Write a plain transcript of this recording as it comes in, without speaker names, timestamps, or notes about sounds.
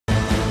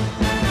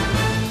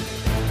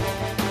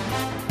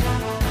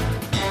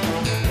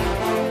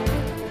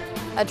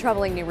A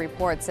troubling new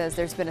report says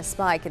there's been a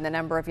spike in the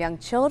number of young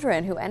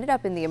children who ended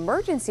up in the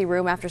emergency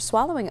room after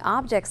swallowing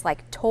objects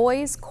like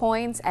toys,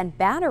 coins, and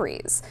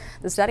batteries.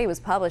 The study was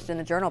published in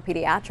the journal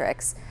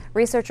Pediatrics.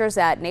 Researchers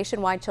at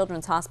Nationwide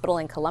Children's Hospital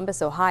in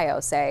Columbus,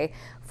 Ohio say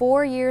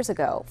 4 years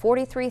ago,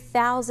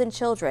 43,000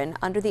 children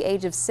under the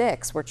age of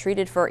 6 were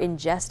treated for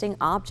ingesting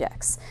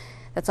objects.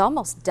 That's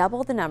almost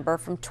double the number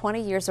from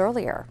 20 years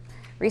earlier.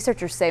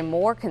 Researchers say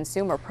more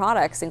consumer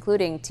products,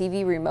 including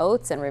TV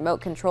remotes and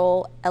remote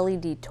control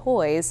LED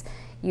toys,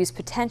 use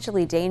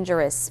potentially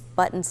dangerous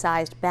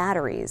button-sized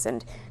batteries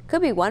and could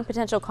be one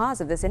potential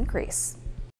cause of this increase.